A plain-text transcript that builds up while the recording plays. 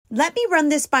Let me run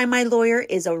this by my lawyer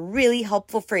is a really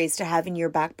helpful phrase to have in your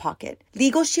back pocket.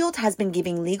 Legal Shield has been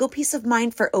giving legal peace of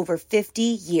mind for over 50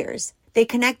 years. They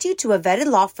connect you to a vetted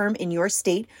law firm in your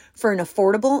state for an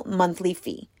affordable monthly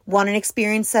fee. Want an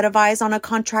experienced set of eyes on a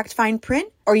contract fine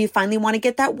print? Or you finally want to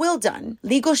get that will done?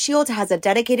 Legal Shield has a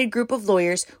dedicated group of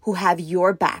lawyers who have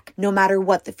your back, no matter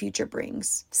what the future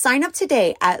brings. Sign up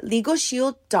today at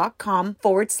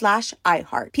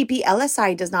LegalShield.com/iHeart.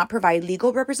 PPLSI does not provide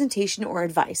legal representation or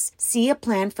advice. See a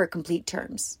plan for complete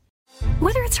terms.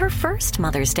 Whether it's her first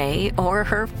Mother's Day or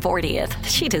her 40th,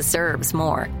 she deserves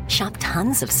more. Shop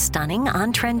tons of stunning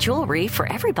on-trend jewelry for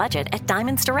every budget at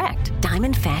Diamonds Direct.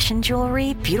 Diamond fashion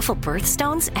jewelry, beautiful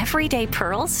birthstones, everyday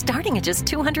pearls starting at just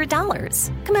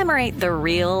 $200. Commemorate the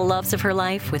real loves of her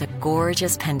life with a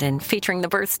gorgeous pendant featuring the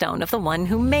birthstone of the one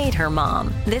who made her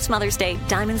mom. This Mother's Day,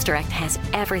 Diamonds Direct has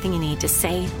everything you need to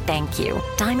say thank you.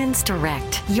 Diamonds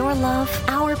Direct. Your love,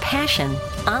 our passion.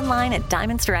 Online at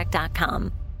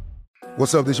diamondsdirect.com.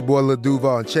 What's up, this your boy Lil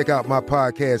Duval, and check out my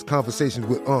podcast, Conversations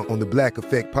with Unc, on the Black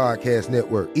Effect Podcast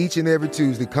Network. Each and every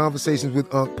Tuesday, Conversations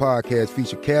with Unc podcast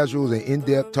feature casual and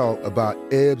in-depth talk about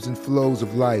ebbs and flows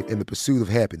of life and the pursuit of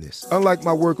happiness. Unlike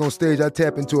my work on stage, I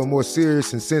tap into a more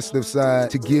serious and sensitive side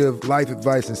to give life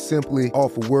advice and simply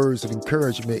offer words of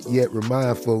encouragement, yet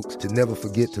remind folks to never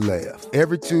forget to laugh.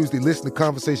 Every Tuesday, listen to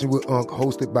Conversations with Unc,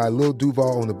 hosted by Lil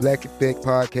Duval on the Black Effect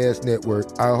Podcast Network,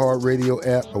 iHeartRadio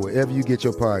app, or wherever you get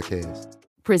your podcasts.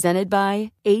 Presented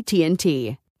by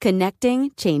AT&T. Connecting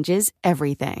changes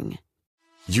everything.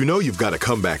 You know you've got a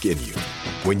comeback in you.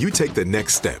 When you take the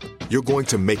next step, you're going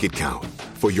to make it count.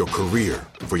 For your career,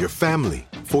 for your family,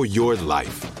 for your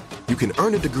life. You can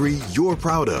earn a degree you're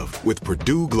proud of with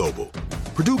Purdue Global.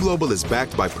 Purdue Global is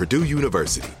backed by Purdue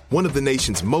University, one of the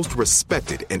nation's most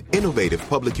respected and innovative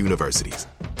public universities.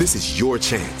 This is your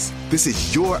chance. This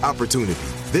is your opportunity.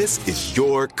 This is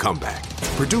your comeback.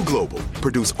 Purdue Global,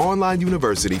 Purdue's online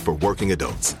university for working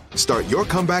adults. Start your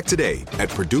comeback today at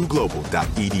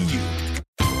purdueglobal.edu.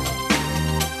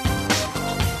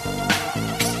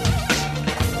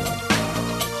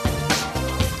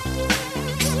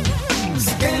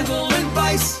 Scandal and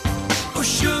vice, or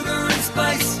sugar and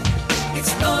spice.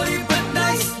 It's naughty but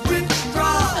nice with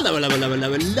Rob. Hello.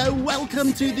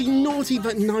 Welcome to the Naughty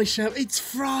But Nice Show. It's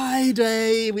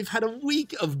Friday. We've had a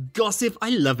week of gossip.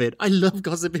 I love it. I love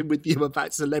gossiping with you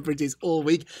about celebrities all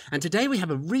week. And today we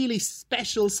have a really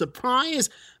special surprise.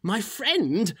 My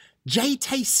friend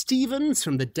JT Stevens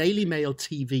from the Daily Mail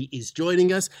TV is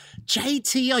joining us.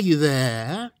 JT, are you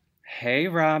there? Hey,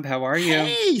 Rob, how are you?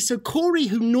 Hey, so Corey,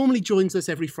 who normally joins us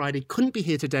every Friday, couldn't be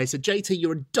here today. So JT,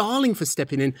 you're a darling for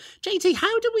stepping in. JT,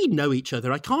 how do we know each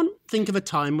other? I can't think of a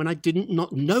time when I didn't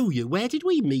not know you. Where did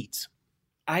we meet?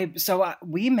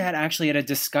 We met actually at a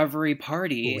discovery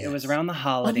party. Oh, yes. It was around the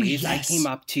holidays. Oh, yes. I came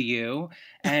up to you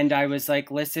and I was like,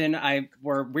 listen,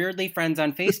 we're weirdly friends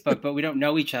on Facebook, but we don't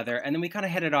know each other. And then we kind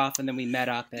of hit it off and then we met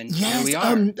up and here we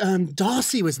are.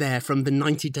 Darcy was there from the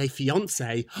 90 Day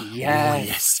Fiancé. Yes. Oh,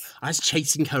 yes. I was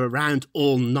chasing her around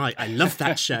all night. I loved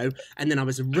that show. And then I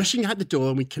was rushing out the door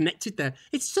and we connected there.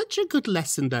 It's such a good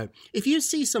lesson, though. If you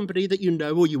see somebody that you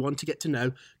know or you want to get to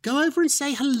know, go over and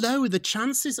say hello. The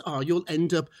chances are you'll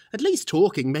end up at least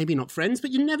talking, maybe not friends,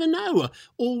 but you never know.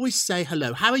 Always say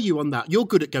hello. How are you on that? You're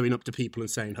good at going up to people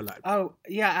and saying hello. Oh,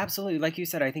 yeah, absolutely. Like you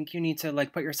said, I think you need to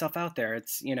put yourself out there.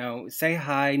 It's, say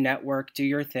hi, network, do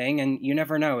your thing. And you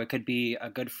never know. It could be a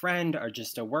good friend or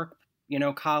just a work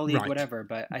colleague, right. Whatever.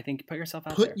 But I think put yourself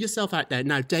out there. Put yourself out there.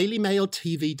 Now,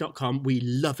 dailymailtv.com, we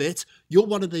love it. You're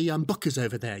one of the bookers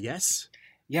over there, yes?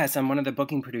 Yes, I'm one of the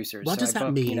booking producers. What does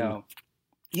that mean?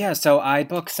 Yeah, so I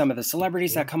book some of the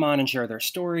celebrities that come on and share their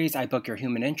stories. I book your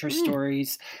human interest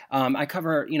stories. I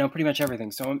cover, pretty much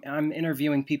everything. So I'm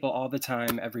interviewing people all the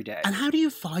time, every day. And how do you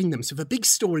find them? So if a big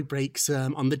story breaks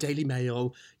on the Daily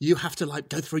Mail, you have to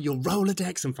go through your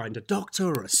Rolodex and find a doctor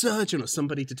or a surgeon or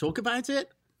somebody to talk about it?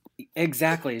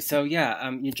 Exactly. So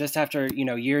yeah, you just after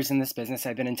years in this business,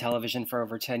 I've been in television for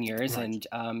over 10 years, right.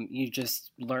 And you just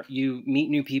learn, you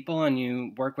meet new people and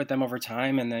you work with them over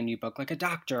time, and then you book a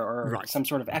doctor or right. some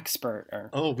sort of expert.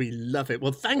 Oh, we love it.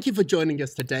 Well, thank you for joining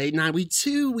us today. Now we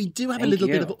do have a little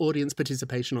bit of audience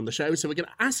participation on the show, so we're going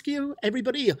to ask you,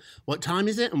 everybody, what time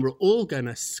is it? And we're all going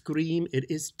to scream, it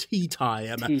is tea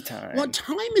time. Tea time. What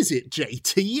time is it,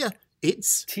 JT?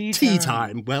 It's Tea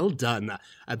time. Well done.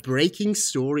 A breaking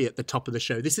story at the top of the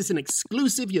show. This is an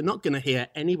exclusive you're not going to hear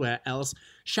anywhere else.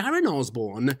 Sharon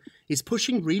Osbourne is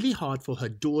pushing really hard for her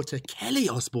daughter, Kelly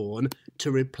Osbourne,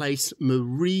 to replace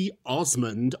Marie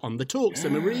Osmond on The Talk. So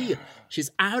Marie,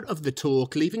 she's out of The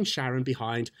Talk, leaving Sharon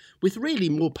behind with really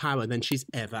more power than she's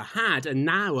ever had. And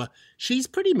now she's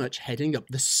pretty much heading up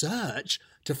the search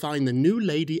to find the new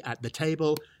lady at the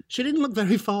table. She didn't look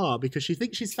very far because she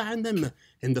thinks she's found them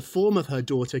in the form of her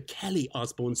daughter, Kelly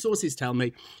Osbourne. Sources tell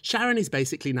me Sharon is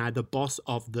basically now the boss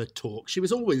of The Talk. She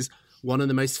was always one of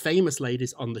the most famous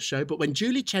ladies on the show, but when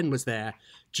Julie Chen was there,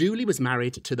 Julie was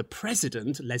married to the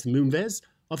president, Les Moonves,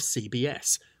 of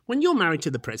CBS. When you're married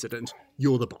to the president,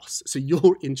 you're the boss, so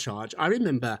you're in charge. I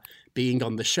remember being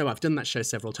on the show. I've done that show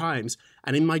several times,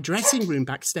 and in my dressing room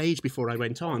backstage before I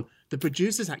went on, the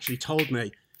producers actually told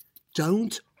me,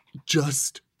 don't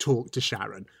just talk to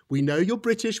Sharon. We know you're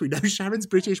British. We know Sharon's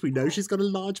British. We know she's got a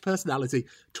large personality.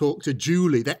 Talk to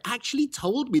Julie. They actually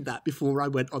told me that before I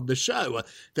went on the show.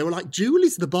 They were like,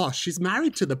 Julie's the boss. She's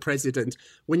married to the president.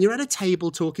 When you're at a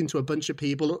table talking to a bunch of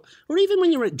people, or even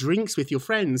when you're at drinks with your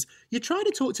friends, you try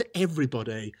to talk to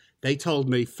everybody. They told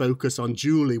me, focus on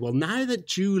Julie. Well, now that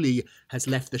Julie has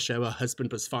left the show, her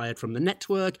husband was fired from the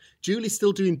network. Julie's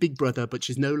still doing Big Brother, but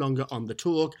she's no longer on The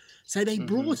Talk. So they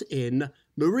brought in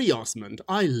Marie Osmond.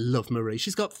 I love Marie.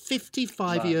 She's got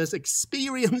 55 years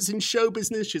experience in show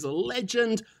business. She's a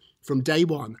legend. From day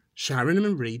one, Sharon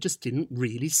and Marie just didn't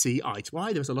really see eye to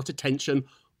eye. There was a lot of tension.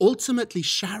 Ultimately,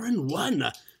 Sharon won.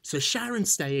 So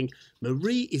Sharon's staying,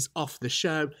 Marie is off the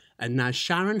show, and now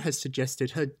Sharon has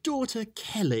suggested her daughter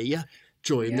Kelly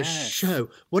join the show.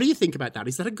 What do you think about that?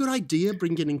 Is that a good idea,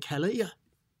 bringing in Kelly?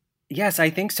 Yes, I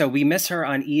think so. We miss her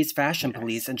on E's Fashion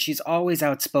Police, and she's always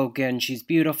outspoken. She's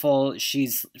beautiful.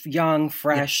 She's young,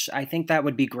 fresh. I think that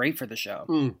would be great for the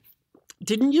show.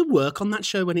 Didn't you work on that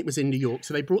show when it was in New York?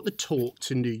 So they brought The Talk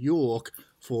to New York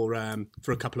for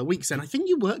a couple of weeks, and I think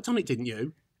you worked on it, didn't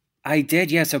you? I did,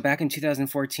 yeah. So back in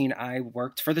 2014, I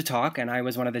worked for The Talk, and I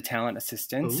was one of the talent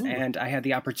assistants, and I had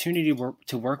the opportunity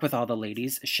to work with all the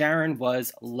ladies. Sharon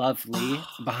was lovely,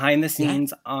 behind the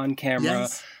scenes, on camera.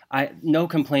 Yes. No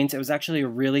complaints. It was actually a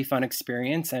really fun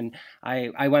experience, and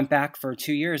I went back for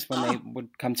 2 years when they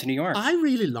would come to New York. I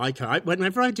really like her.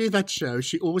 Whenever I do that show,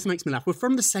 she always makes me laugh. We're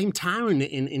from the same town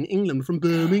in England, from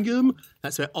Birmingham.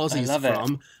 That's where Ozzy's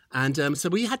from. And so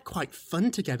we had quite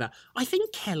fun together. I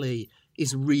think Kelly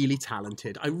is really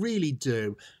talented. I really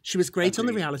do. She was great on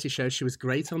the reality show. She was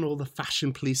great on all the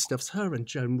Fashion Police stuffs. Her and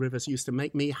Joan Rivers used to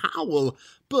make me howl.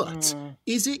 But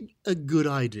is it a good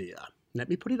idea? Let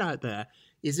me put it out there.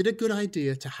 Is it a good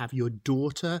idea to have your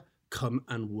daughter come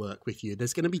and work with you?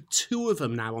 There's going to be 2 of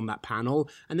them now on that panel,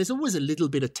 and there's always a little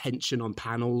bit of tension on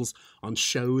panels, on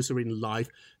shows or in life.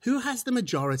 Who has the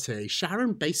majority?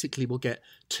 Sharon basically will get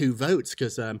 2 votes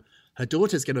because her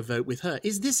daughter's going to vote with her.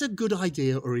 Is this a good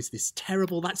idea or is this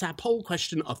terrible? That's our poll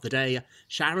question of the day.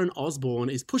 Sharon Osbourne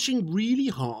is pushing really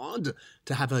hard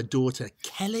to have her daughter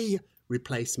Kelly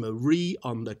replace Marie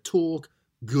on The Talk.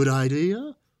 Good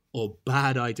idea or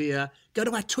bad idea? Go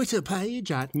to our Twitter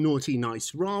page at Naughty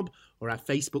Nice Rob or our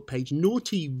Facebook page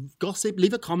Naughty Gossip.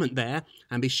 Leave a comment there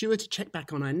and be sure to check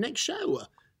back on our next show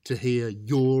to hear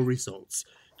your results.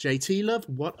 JT Love,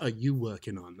 what are you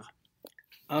working on?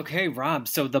 Okay, Rob.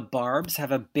 So the Barbs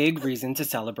have a big reason to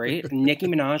celebrate. Nicki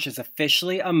Minaj is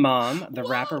officially a mom. The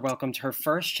rapper welcomed her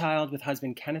first child with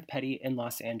husband Kenneth Petty in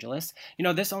Los Angeles. You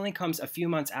know, this only comes a few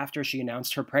months after she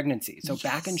announced her pregnancy. So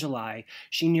back in July,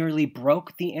 she nearly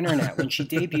broke the internet when she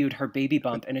debuted her baby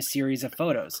bump in a series of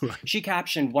photos. She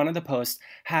captioned one of the posts,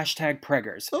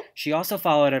 #Preggers. She also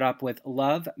followed it up with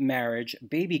love, marriage,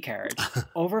 baby carriage,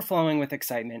 overflowing with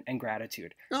excitement and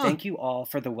gratitude. Thank you all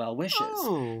for the well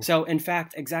wishes. So in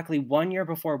fact, exactly 1 year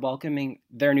before welcoming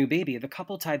their new baby, the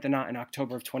couple tied the knot in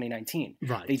October of 2019.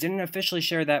 Right. They didn't officially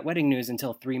share that wedding news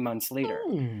until 3 months later.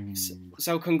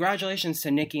 So congratulations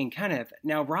to Nicki and Kenneth.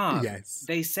 Now, Rob,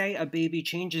 they say a baby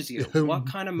changes you. What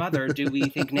kind of mother do we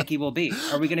think Nicki will be?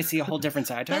 Are we going to see a whole different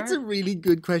side to her? That's a really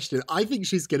good question. I think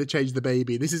she's going to change the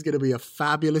baby. This is going to be a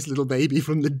fabulous little baby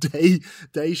from the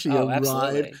day she arrived.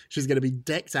 Absolutely. She's going to be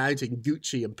decked out in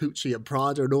Gucci and Pucci and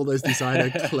Prada and all those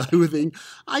designer clothing.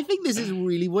 I think this is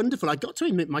really wonderful. I got to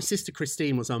admit, my sister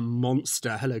Christine was a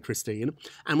monster. Hello, Christine.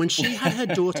 And when she had her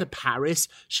daughter Paris,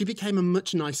 she became a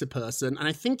much nicer person. And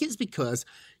I think it's because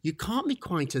you can't be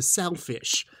quite as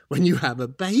selfish when you have a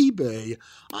baby.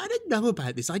 I don't know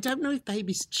about this. I don't know if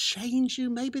babies change you.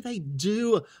 Maybe they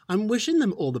do. I'm wishing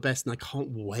them all the best, and I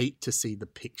can't wait to see the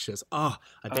pictures. I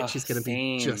bet she's going to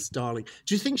be just darling.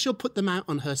 Do you think she'll put them out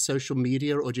on her social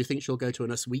media, or do you think she'll go to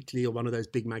an Us Weekly or one of those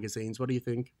big magazines? What do you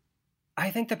think? I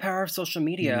think the power of social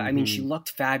media. I mean, she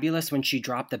looked fabulous when she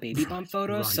dropped the baby bump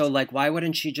photos. Right. So, like, why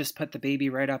wouldn't she just put the baby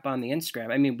right up on the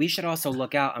Instagram? I mean, we should also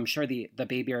look out. I'm sure the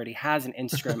baby already has an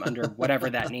Instagram under whatever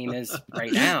that name is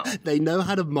right now. They know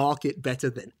how to market better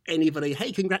than anybody.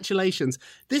 Hey, congratulations.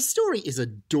 This story is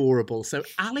adorable. So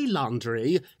Ali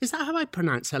Landry, is that how I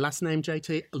pronounce her last name,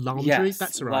 JT? Landry? Yes,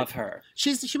 That's right. love her.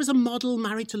 She was a model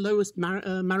married to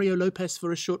Mario Lopez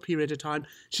for a short period of time.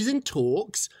 She's in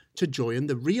talks to join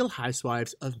the Real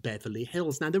Housewives of Beverly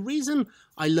Hills. Now, the reason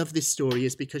I love this story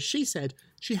is because she said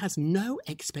she has no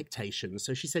expectations.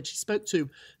 So she said she spoke to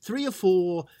 3 or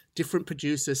 4 different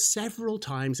producers several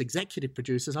times, executive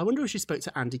producers. I wonder if she spoke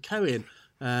to Andy Cohen.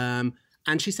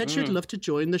 And she said she'd love to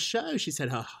join the show. She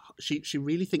said she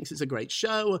really thinks it's a great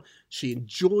show. She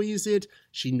enjoys it.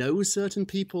 She knows certain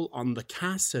people on the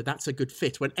cast, so that's a good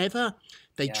fit. Whenever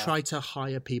they try to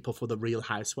hire people for the Real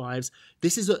Housewives,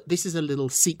 this is a little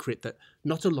secret that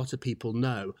not a lot of people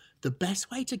know. The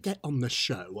best way to get on the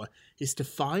show is to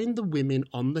find the women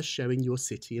on the show in your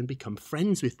city and become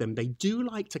friends with them. They do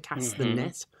like to cast the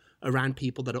net around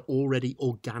people that are already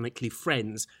organically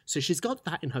friends. So she's got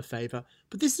that in her favour.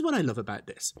 But this is what I love about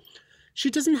this. She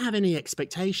doesn't have any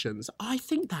expectations. I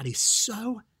think that is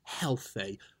so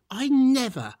healthy. I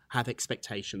never have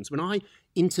expectations. When I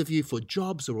interview for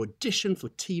jobs or audition for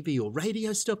TV or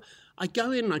radio stuff, I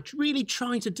go in and I really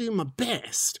try to do my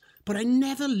best, but I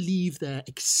never leave there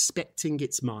expecting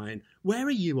it's mine. Where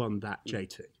are you on that,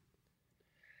 JT?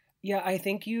 Yeah, I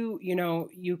think you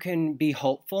can be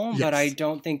hopeful, but I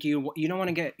don't think you don't want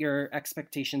to get your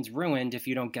expectations ruined if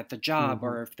you don't get the job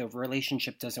or if the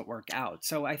relationship doesn't work out.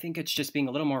 So I think it's just being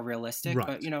a little more realistic,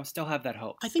 but still have that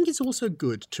hope. I think it's also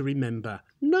good to remember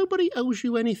nobody owes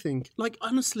you anything. Like,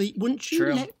 honestly, wouldn't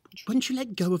you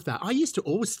let go of that? I used to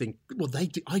always think, well,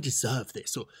 I deserve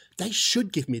this, or they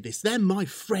should give me this. They're my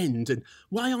friend, and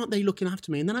why aren't they looking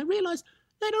after me? And then I realised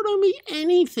they don't owe me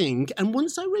anything. And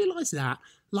once I realised that,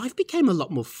 life became a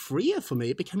lot more freer for me.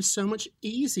 It became so much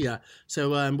easier.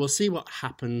 So we'll see what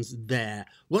happens there.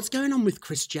 What's going on with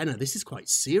Kris Jenner? This is quite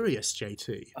serious,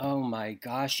 JT. Oh my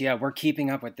gosh. Yeah, we're keeping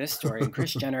up with this story.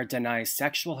 Kris Jenner denies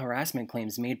sexual harassment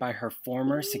claims made by her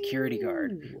former security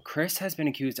guard. Kris has been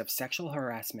accused of sexual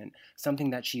harassment, something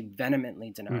that she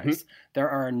vehemently denies. There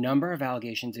are a number of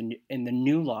allegations in the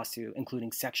new lawsuit,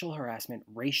 including sexual harassment,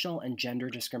 racial and gender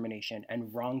discrimination,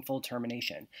 and wrongful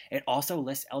termination. It also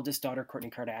lists eldest daughter Kourtney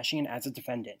Kardashian as a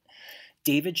defendant.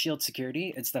 David Shield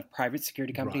Security, it's the private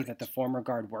security company that the former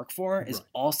guard worked for, is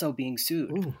also being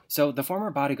sued. So the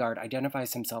former bodyguard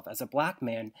identifies himself as a black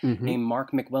man named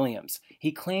Mark McWilliams.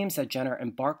 He claims that Jenner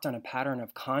embarked on a pattern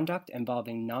of conduct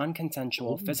involving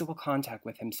non-consensual physical contact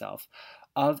with himself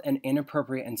of an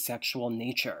inappropriate and sexual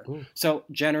nature. So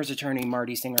Jenner's attorney,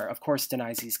 Marty Singer, of course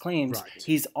denies these claims.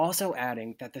 He's also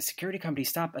adding that the security company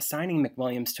stopped assigning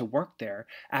McWilliams to work there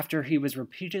after he was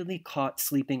repeatedly caught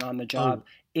sleeping on the job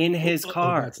in his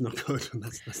car. That's not good.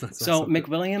 That's so not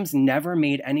McWilliams never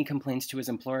made any complaints to his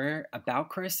employer about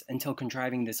Kris until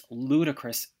contriving this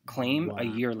ludicrous claim a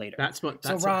year later. That's what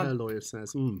Rob, her lawyer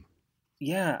says.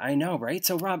 Yeah, I know, right?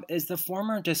 So, Rob, is the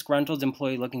former disgruntled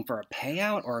employee looking for a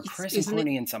payout, or Kris and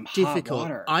Kourtney in some hot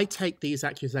water? I take these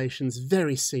accusations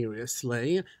very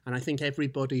seriously, and I think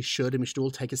everybody should, and we should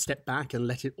all take a step back and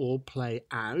let it all play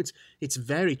out. It's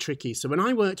very tricky. So when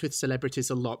I worked with celebrities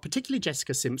a lot, particularly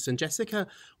Jessica Simpson, Jessica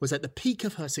was at the peak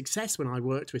of her success when I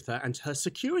worked with her, and her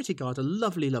security guard, a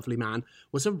lovely, lovely man,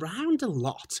 was around a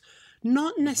lot.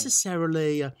 Not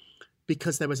necessarily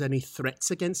because there was any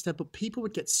threats against her, but people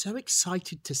would get so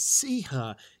excited to see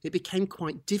her, it became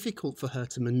quite difficult for her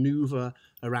to maneuver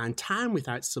around town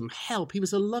without some help. He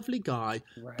was a lovely guy,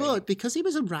 but because he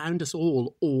was around us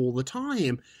all the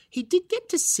time, he did get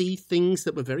to see things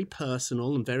that were very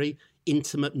personal and very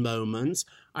intimate moments.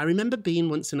 I remember being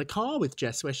once in a car with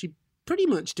Jess where she pretty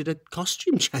much did a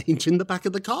costume change in the back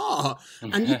of the car.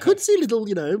 And you could see little,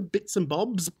 bits and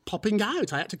bobs popping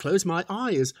out. I had to close my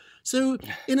eyes. So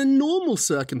in a normal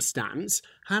circumstance,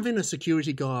 having a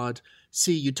security guard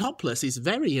see you topless is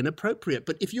very inappropriate.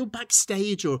 But if you're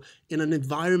backstage or in an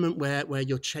environment where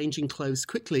you're changing clothes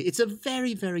quickly, it's a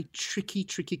very, very tricky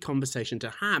conversation to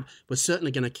have. We're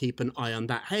certainly going to keep an eye on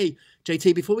that. Hey,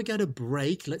 JT, before we go to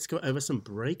break, let's go over some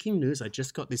breaking news. I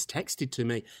just got this texted to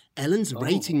me. Ellen's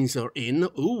ratings are in.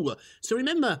 So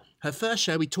remember her first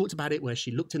show, we talked about it where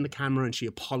she looked in the camera and she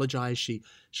apologized.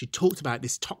 She talked about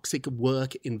this toxic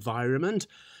work environment.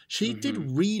 She did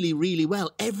really, really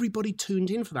well. Everybody tuned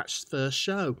in for that first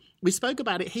show. We spoke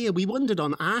about it here. We wondered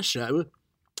on our show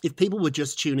if people were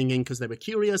just tuning in because they were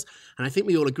curious. And I think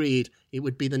we all agreed it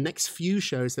would be the next few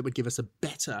shows that would give us a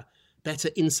better better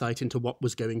insight into what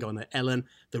was going on at Ellen.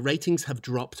 The ratings have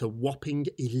dropped a whopping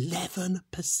 11%.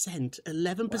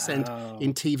 11%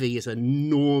 in TV is an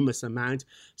enormous amount.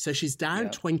 So she's down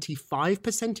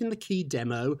 25% in the key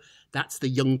demo. That's the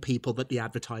young people that the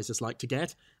advertisers like to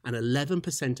get. And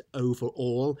 11%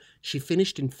 overall. She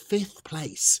finished in 5th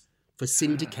place for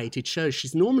syndicated shows.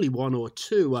 She's normally 1 or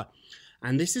 2.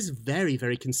 And this is very,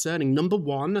 very concerning. Number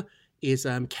 1 is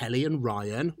Kelly and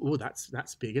Ryan. Oh, that's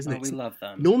big, isn't it? We love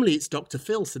them. Normally it's Dr.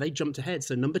 Phil, so they jumped ahead.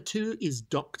 So number 2 is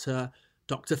Dr.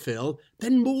 Phil.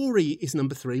 Then Maury is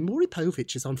number 3. Maury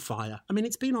Povich is on fire. I mean,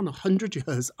 it's been on 100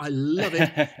 years. I love it.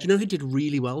 Do you know who did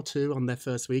really well too on their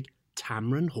first week?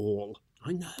 Tamron Hall.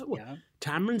 I know. Yeah.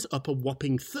 Tamron's up a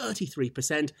whopping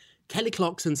 33%. Kelly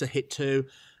Clarkson's a hit too.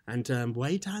 And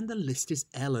way down the list is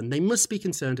Ellen. They must be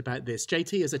concerned about this.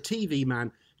 JT, as a TV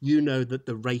man, you know that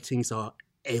the ratings are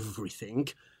everything.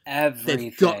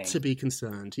 They've got to be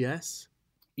concerned, yes?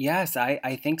 Yes,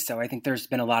 I think so. I think there's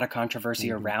been a lot of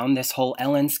controversy around this whole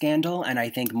Ellen scandal, and I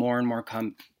think more and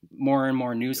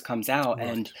more news comes out. Right.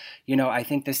 And, I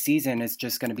think this season is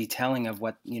just going to be telling of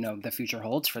what, the future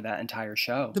holds for that entire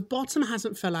show. The bottom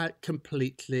hasn't fell out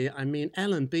completely. I mean,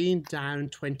 Ellen being down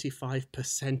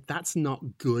 25%, that's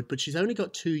not good, but she's only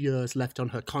got 2 years left on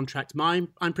her contract. I'm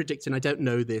predicting, I don't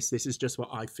know this is just what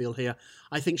I feel here.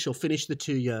 I think she'll finish the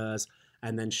 2 years,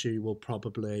 and then she will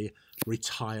probably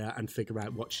retire and figure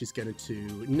out what she's going to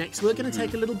do next. We're going to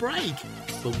take a little break,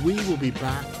 but we will be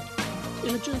back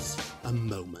in just a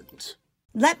moment.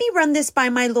 Let me run this by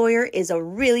my lawyer is a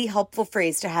really helpful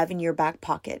phrase to have in your back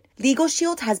pocket. Legal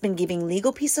Shield has been giving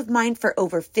legal peace of mind for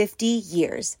over 50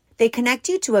 years. They connect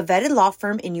you to a vetted law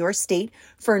firm in your state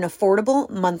for an affordable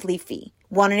monthly fee.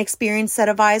 Want an experienced set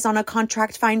of eyes on a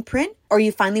contract fine print? Or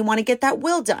you finally want to get that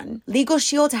will done? Legal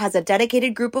Shield has a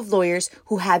dedicated group of lawyers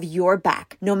who have your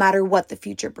back, no matter what the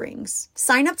future brings.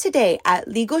 Sign up today at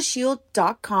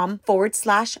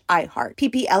LegalShield.com/iHeart.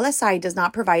 PPLSI does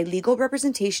not provide legal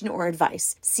representation or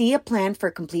advice. See a plan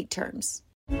for complete terms.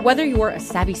 Whether you're a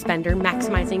savvy spender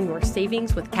maximizing your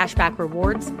savings with cashback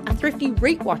rewards, a thrifty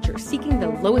rate watcher seeking the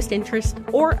lowest interest,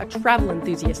 or a travel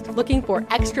enthusiast looking for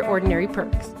extraordinary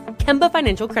perks, Kemba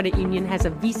Financial Credit Union has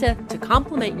a visa to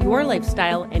complement your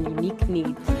lifestyle and unique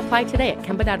needs. Apply today at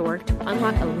Kemba.org to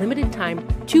unlock a limited time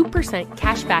 2%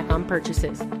 cash back on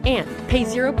purchases and pay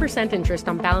 0% interest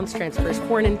on balance transfers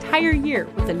for an entire year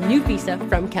with a new visa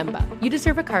from Kemba. You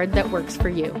deserve a card that works for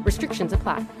you. Restrictions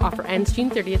apply. Offer ends June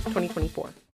 30th,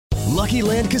 2024. Lucky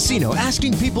Land Casino,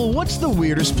 asking people, what's the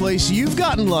weirdest place you've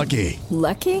gotten lucky?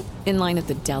 Lucky? In line at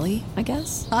the deli, I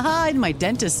guess? Aha, in my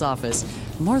dentist's office.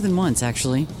 More than once,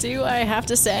 actually. Do I have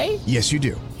to say? Yes, you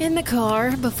do. In the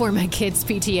car before my kids'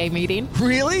 PTA meeting.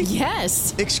 Really?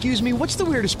 Yes. Excuse me, what's the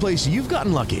weirdest place you've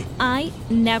gotten lucky? I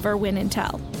never win and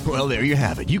tell. Well, there you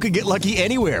have it. You can get lucky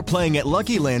anywhere, playing at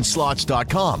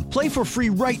LuckyLandSlots.com. Play for free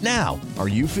right now. Are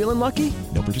you feeling lucky?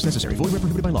 No purchase necessary. Void where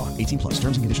prohibited by law. 18+.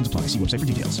 Terms and conditions apply. See website for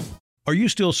details. Are you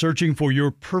still searching for your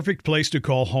perfect place to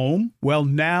call home? Well,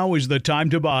 now is the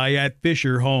time to buy at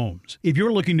Fisher Homes. If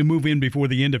you're looking to move in before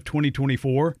the end of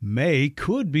 2024, May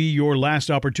could be your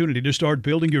last opportunity to start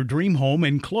building your dream home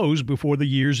and close before the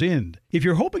year's end. If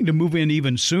you're hoping to move in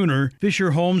even sooner,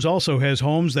 Fisher Homes also has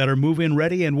homes that are move-in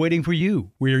ready and waiting for you,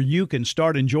 where you can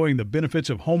start enjoying the benefits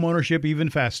of homeownership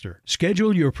even faster.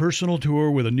 Schedule your personal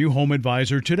tour with a new home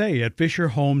advisor today at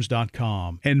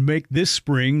FisherHomes.com and make this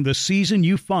spring the season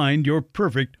you find your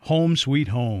perfect home sweet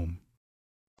home.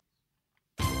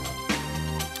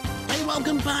 Hey,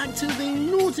 welcome back to the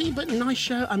Naughty But Nice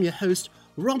Show. I'm your host,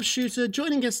 Rob Shooter.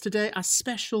 Joining us today, our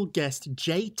special guest,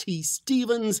 JT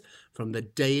Stevens from the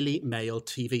Daily Mail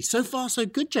TV. So far, so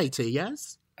good, JT,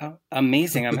 yes? Oh,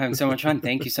 amazing. I'm having so much fun.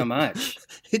 Thank you so much.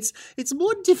 It's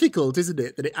more difficult, isn't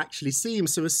it, than it actually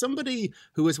seems. So as somebody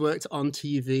who has worked on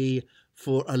TV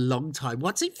for a long time,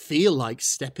 what's it feel like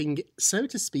stepping, so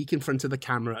to speak, in front of the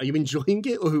camera? Are you enjoying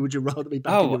it, or would you rather be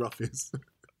back in your office?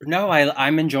 No,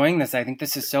 I'm enjoying this. I think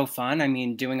this is so fun. I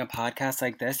mean, doing a podcast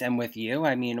like this and with you,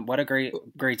 I mean, what a great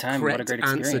time. Correct what a great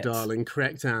experience. Answer, darling.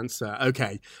 Correct answer.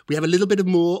 Okay. We have a little bit of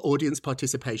more audience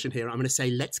participation here. I'm going to say,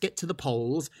 let's get to the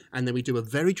polls. And then we do a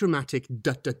very dramatic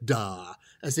da-da-da,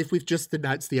 as if we've just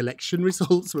announced the election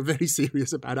results. We're very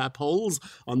serious about our polls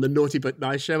on the Naughty But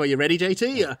Nice Show. Are you ready,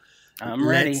 JT? I'm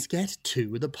ready. Let's get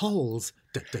to the polls.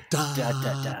 Da-da-da.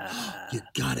 Da-da-da. You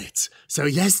got it. So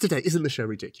yesterday, isn't the show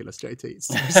ridiculous, JT? It's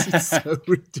so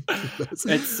ridiculous.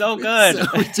 It's so good.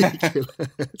 It's so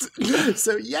ridiculous.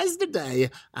 So yesterday,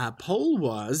 our poll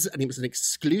was, and it was an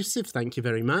exclusive, thank you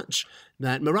very much,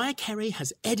 that Mariah Carey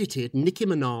has edited Nicki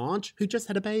Minaj, who just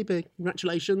had a baby,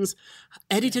 congratulations,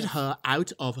 edited her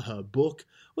out of her book.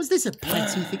 Was this a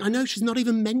petty thing? I know she's not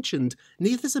even mentioned.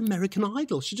 Neither's American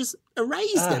Idol. She just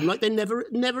erased them like they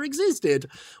never existed.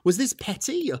 Was this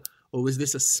petty, or was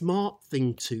this a smart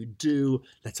thing to do?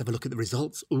 Let's have a look at the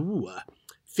results. Ooh,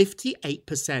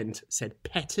 58% said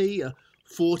petty,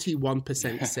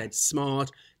 41% said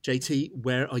smart. JT,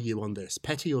 where are you on this?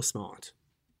 Petty or smart?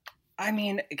 I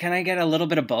mean, can I get a little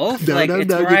bit of both? It's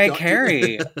Mariah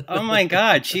Carey. Oh my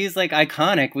God, she's like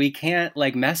iconic. We can't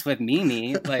like mess with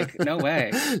Mimi. Like, no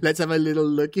way. Let's have a little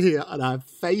look here on our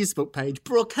Facebook page.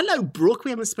 Brooke, hello Brooke.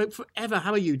 We haven't spoke forever.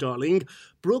 How are you, darling?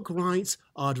 Brooke writes,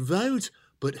 I'd vote,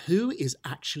 but who is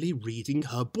actually reading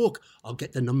her book? I'll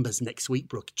get the numbers next week,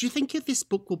 Brooke. Do you think if this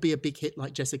book will be a big hit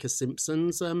like Jessica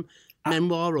Simpson's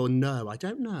memoir or no? I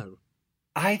don't know.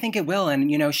 I think it will. And,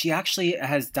 you know, she actually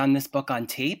has done this book on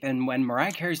tape. And when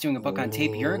Mariah Carey's doing a book on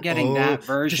tape, you're getting that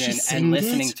version and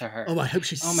listening to her. Oh, I hope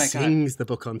she sings the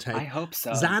book on tape. I hope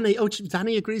so.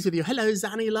 Zanny agrees with you. Hello,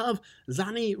 Zanny love.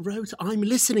 Zanny wrote, I'm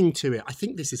listening to it. I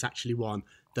think this is actually one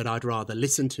that I'd rather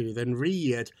listen to than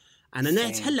read. And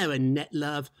Annette, hello, Annette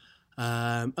love.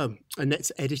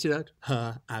 Annette's edited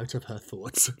her out of her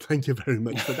thoughts. Thank you very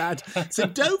much for that. So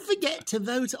don't forget to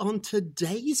vote on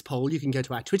today's poll. You can go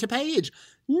to our Twitter page,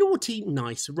 Naughty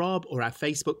Nice Rob, or our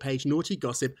Facebook page, Naughty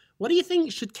Gossip. What do you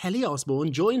think? Should Kelly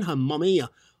Osbourne join her mummy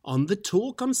on The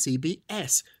Talk on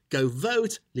CBS? Go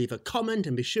vote, leave a comment,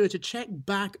 and be sure to check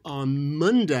back on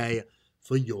Monday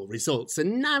for your results.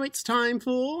 And now it's time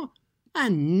for our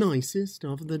nicest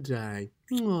of the day.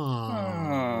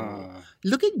 Aww.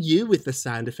 Look at you with the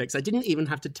sound effects. I didn't even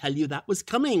have to tell you that was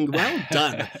coming. Well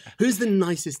done. Who's the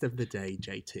nicest of the day,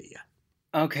 JT?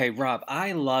 Okay, Rob,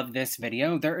 I love this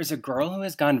video. There is a girl who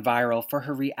has gone viral for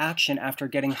her reaction after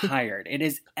getting hired. It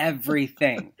is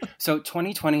everything. So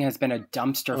 2020 has been a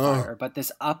dumpster fire, but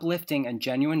this uplifting and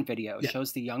genuine video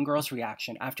shows the young girl's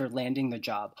reaction after landing the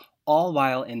job, all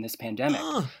while in this pandemic.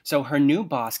 So her new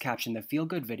boss captioned the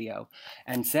feel-good video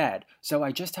and said, so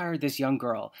I just hired this young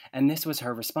girl, and this was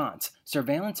her response.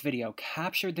 Surveillance video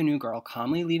captured the new girl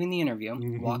calmly leaving the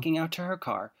interview, walking out to her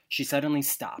car. She suddenly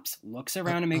stops, looks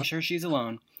around to make sure she's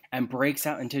alone, and breaks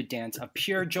out into a dance of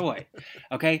pure joy.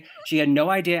 Okay? She had no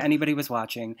idea anybody was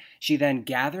watching. She then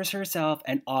gathers herself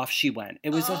and off she went.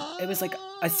 It was like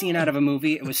a scene out of a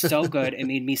movie. It was so good. It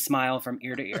made me smile from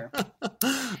ear to ear.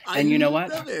 And you know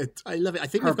what? I love it. I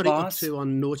think we've got it up to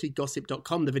on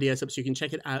naughtygossip.com, the video's up, so you can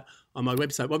check it out on my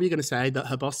website. What were you going to say? That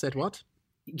her boss said what?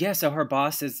 Yeah, so her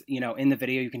boss is, you know, in the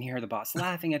video, you can hear the boss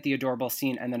laughing at the adorable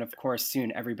scene. And then, of course,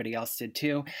 soon everybody else did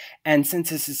too. And since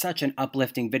this is such an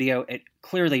uplifting video, it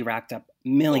clearly racked up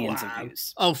millions of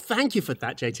views. Oh, thank you for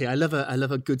that, JT. I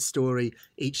love a good story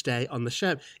each day on the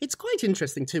show. It's quite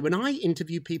interesting too. When I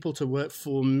interview people to work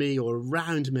for me or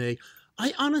around me,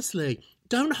 I honestly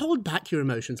don't hold back your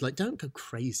emotions. Like, don't go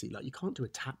crazy. Like, you can't do a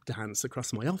tap dance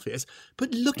across my office.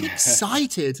 But look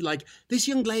excited. Like, this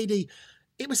young lady,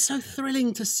 it was so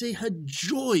thrilling to see her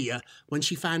joy when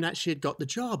she found out she had got the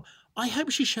job. I hope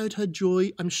she showed her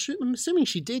joy. I'm assuming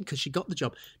she did because she got the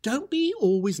job. Don't be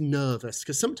always nervous,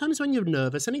 because sometimes when you're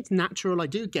nervous, and it's natural, I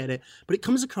do get it, but it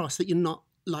comes across that you're not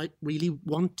like really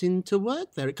wanting to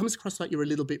work there. It comes across like you're a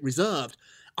little bit reserved.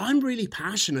 I'm really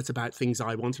passionate about things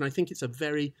I want, and I think it's a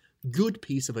very good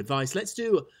piece of advice. Let's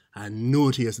do a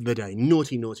naughtiest of the day.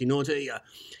 Naughty, naughty, naughty.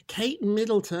 Kate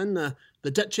Middleton,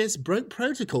 the Duchess, broke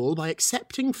protocol by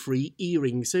accepting free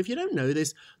earrings. So if you don't know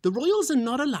this, the royals are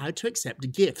not allowed to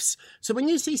accept gifts. So when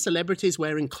you see celebrities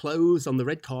wearing clothes on the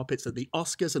red carpets at the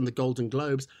Oscars and the Golden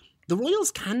Globes, the royals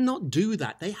cannot do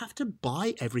that. They have to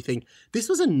buy everything. This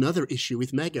was another issue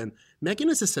with Meghan.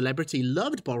 Meghan, as a celebrity,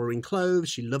 loved borrowing clothes.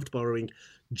 She loved borrowing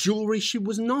jewelry. She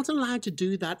was not allowed to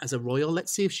do that as a royal.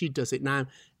 Let's see if she does it now.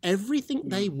 Everything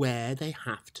they wear, they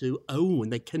have to own.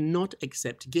 They cannot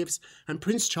accept gifts. And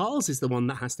Prince Charles is the one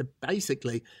that has to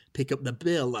basically pick up the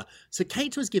bill. So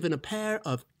Kate was given a pair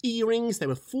of earrings. They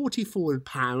were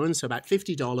 £44, so about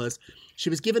 $50. She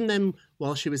was given them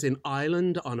while she was in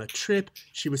Ireland on a trip.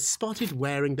 She was spotted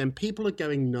wearing them. People are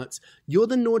going nuts. You're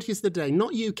the naughtiest of the day.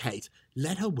 Not you, Kate.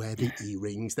 Let her wear the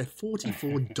earrings. They're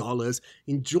 $44.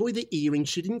 Enjoy the earrings.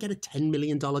 She didn't get a $10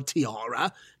 million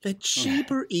tiara. They're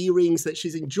cheaper earrings that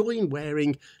she's enjoying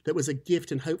wearing. That was a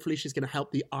gift, and hopefully she's going to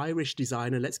help the Irish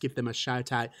designer. Let's give them a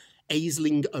shout out.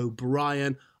 Aisling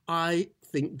O'Brien. I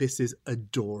think this is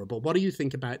adorable. What do you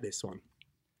think about this one?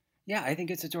 Yeah, I think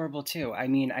it's adorable too. I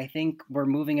mean, I think we're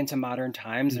moving into modern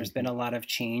times. There's been a lot of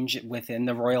change within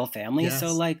the royal family. Yes.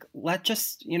 So let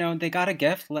just, they got a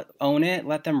gift, own it,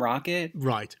 let them rock it.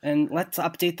 Right. And let's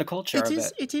update the culture a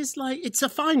bit. It is like, it's a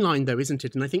fine line though, isn't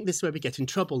it? And I think this is where we get in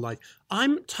trouble. Like,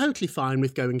 I'm totally fine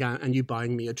with going out and you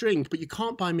buying me a drink, but you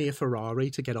can't buy me a Ferrari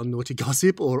to get on Naughty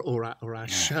Gossip or our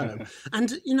show.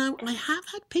 And, I have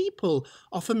had people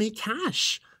offer me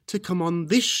cash to come on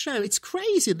this show. It's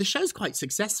crazy. The show's quite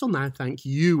successful now, thank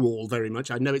you all very much.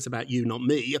 I know it's about you, not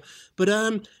me. But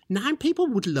now people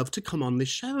would love to come on this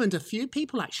show, and a few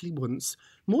people actually once,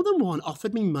 more than one,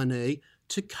 offered me money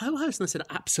to co-host, and I said,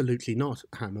 absolutely not.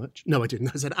 How much? No, I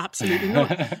didn't. I said, absolutely not.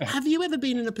 Have you ever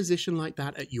been in a position like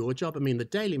that at your job? I mean, the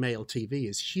Daily Mail TV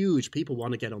is huge. People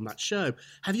want to get on that show.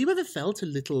 Have you ever felt a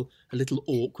little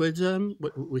awkward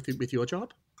with your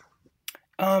job?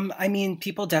 I mean,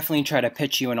 people definitely try to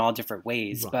pitch you in all different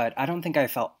ways, but I don't think I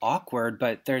felt awkward.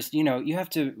 But there's, you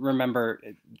have to remember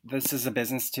this is a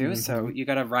business too, so you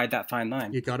got to ride that fine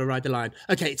line. You got to ride the line.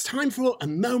 Okay, it's time for a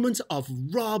moment of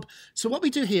Rob. So what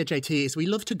we do here, JT, is we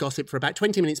love to gossip for about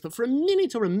 20 minutes, but for a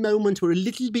minute or a moment, we're a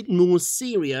little bit more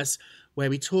serious, where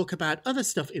we talk about other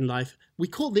stuff in life. We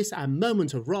call this our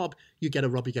moment of Rob. You get a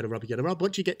Rob, you get a Rob, you get a Rob.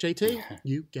 What do you get, JT?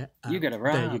 You get a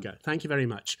Rob. There you go. Thank you very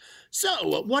much.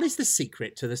 So, what is the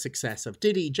secret to the success of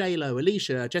Diddy, J-Lo,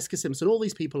 Alicia, Jessica Simpson, all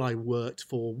these people I worked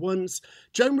for once?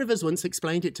 Joan Rivers once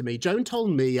explained it to me. Joan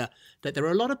told me that there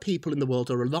are a lot of people in the world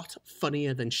who are a lot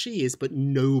funnier than she is, but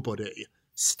nobody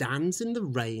stands in the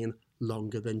rain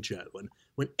longer than Joan.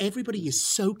 When everybody is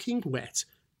soaking wet,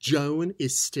 Joan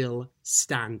is still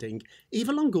standing.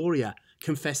 Eva Longoria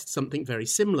confessed something very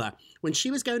similar. When she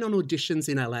was going on auditions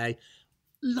in LA,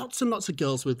 lots and lots of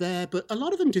girls were there, but a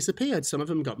lot of them disappeared. Some of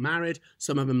them got married,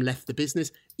 some of them left the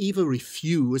business. Eva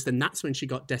refused, and that's when she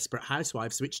got Desperate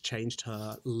Housewives, which changed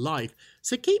her life.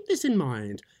 So keep this in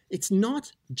mind. It's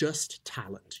not just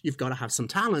talent. You've got to have some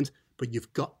talent, but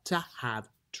you've got to have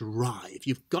drive.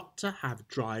 You've got to have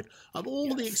drive. Of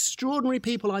all the extraordinary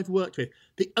people I've worked with,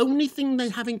 the only thing they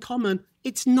have in common,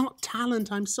 it's not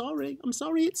talent. I'm sorry,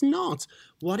 it's not.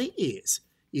 What it is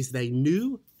they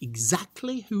knew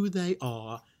exactly who they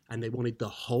are, and they wanted the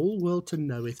whole world to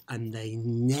know it, and they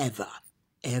never,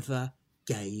 ever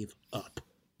gave up.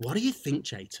 What do you think,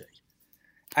 JT?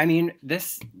 I mean,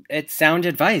 it's sound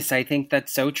advice. I think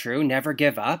that's so true. Never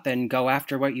give up and go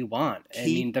after what you want.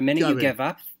 The minute you give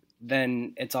up,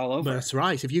 then it's all over. That's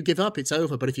right. If you give up, it's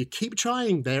over. But if you keep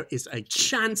trying, there is a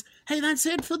chance. Hey, that's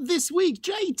it for this week.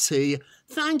 JT,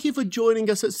 thank you for joining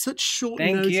us at such short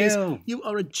notice. Thank you. You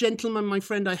are a gentleman, my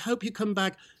friend. I hope you come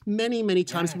back many, many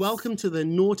times. Yes. Welcome to the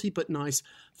Naughty But Nice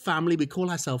family. We call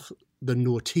ourselves the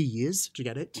Naughties. Do you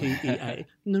get it? T-E-A.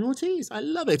 The Naughties. I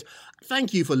love it.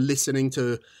 Thank you for listening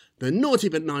to the Naughty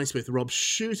But Nice with Rob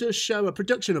Shuter show, a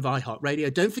production of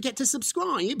iHeartRadio. Don't forget to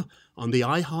subscribe on the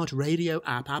iHeartRadio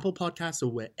app, Apple Podcasts,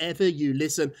 or wherever you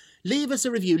listen. Leave us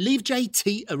a review. Leave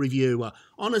JT a review.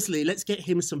 Honestly, let's get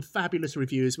him some fabulous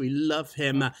reviews. We love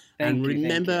him. And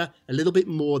remember a little bit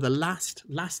more, the last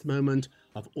moment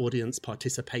of audience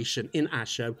participation in our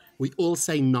show. We all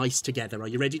say nice together. Are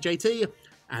you ready, JT?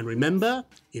 And remember,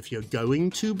 if you're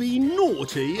going to be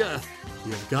naughty,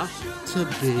 you've got to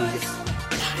be nice.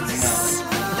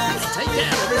 Take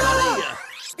care, everybody.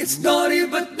 It's Naughty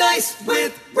But Nice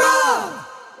with Rob.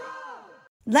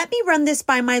 Let me run this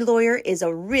by my lawyer is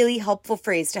a really helpful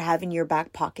phrase to have in your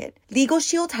back pocket. Legal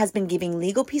Shield has been giving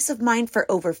legal peace of mind for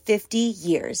over 50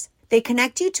 years. They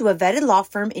connect you to a vetted law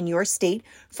firm in your state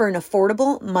for an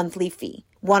affordable monthly fee.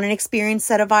 Want an experienced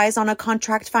set of eyes on a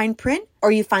contract fine print?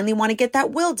 Or you finally want to get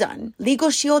that will done? Legal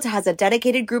Shield has a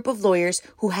dedicated group of lawyers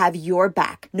who have your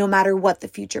back, no matter what the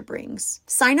future brings.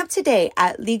 Sign up today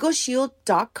at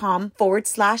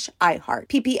LegalShield.com/iHeart.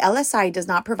 PPLSI does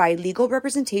not provide legal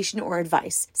representation or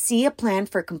advice. See a plan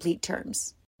for complete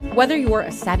terms. Whether you're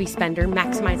a savvy spender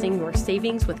maximizing your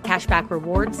savings with cashback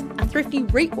rewards, a thrifty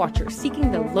rate watcher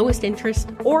seeking the lowest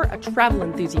interest, or a travel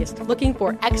enthusiast looking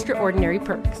for extraordinary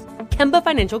perks, Kemba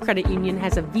Financial Credit Union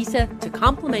has a visa to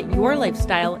complement your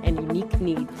lifestyle and unique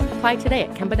needs. Apply today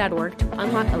at Kemba.org to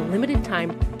unlock a limited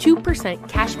time 2%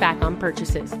 cash back on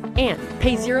purchases and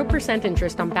pay 0%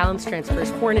 interest on balance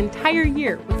transfers for an entire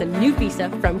year with a new visa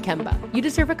from Kemba. You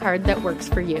deserve a card that works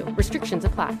for you. Restrictions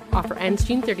apply. Offer ends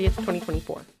June 30th,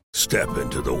 2024. Step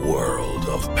into the world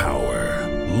of power,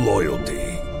 loyalty,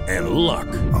 and luck.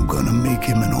 I'm gonna make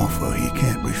him an offer he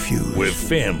can't refuse. With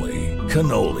family,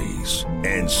 cannolis,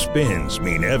 and spins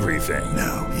mean everything.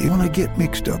 Now, you wanna get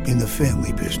mixed up in the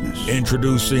family business.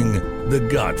 Introducing The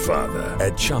Godfather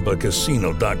at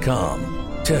ChumbaCasino.com.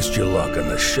 Test your luck in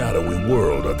the shadowy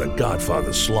world of The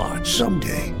Godfather slot.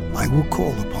 Someday, I will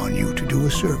call upon you to do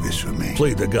a service for me.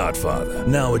 Play The Godfather,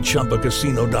 now at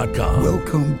ChumbaCasino.com.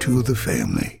 Welcome to the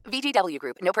family. VGW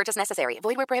Group. No purchase necessary.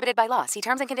 Void where prohibited by law. See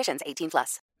terms and conditions.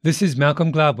 18+. This is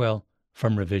Malcolm Gladwell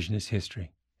from Revisionist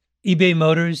History. eBay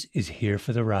Motors is here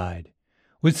for the ride.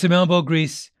 With some elbow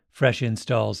grease, fresh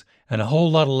installs, and a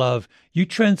whole lot of love, you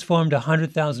transformed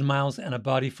 100,000 miles and a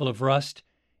body full of rust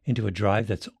into a drive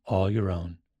that's all your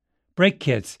own. Brake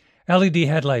kits, LED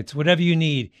headlights, whatever you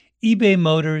need, eBay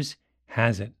Motors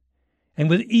has it. And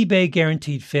with eBay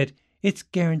Guaranteed Fit, it's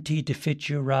guaranteed to fit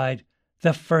your ride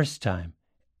the first time,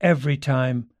 every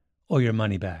time, or your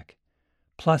money back.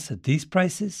 Plus, at these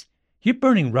prices, you're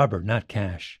burning rubber, not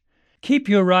cash. Keep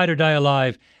your ride or die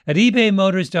alive at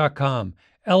ebaymotors.com.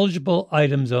 Eligible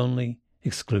items only.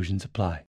 Exclusions apply.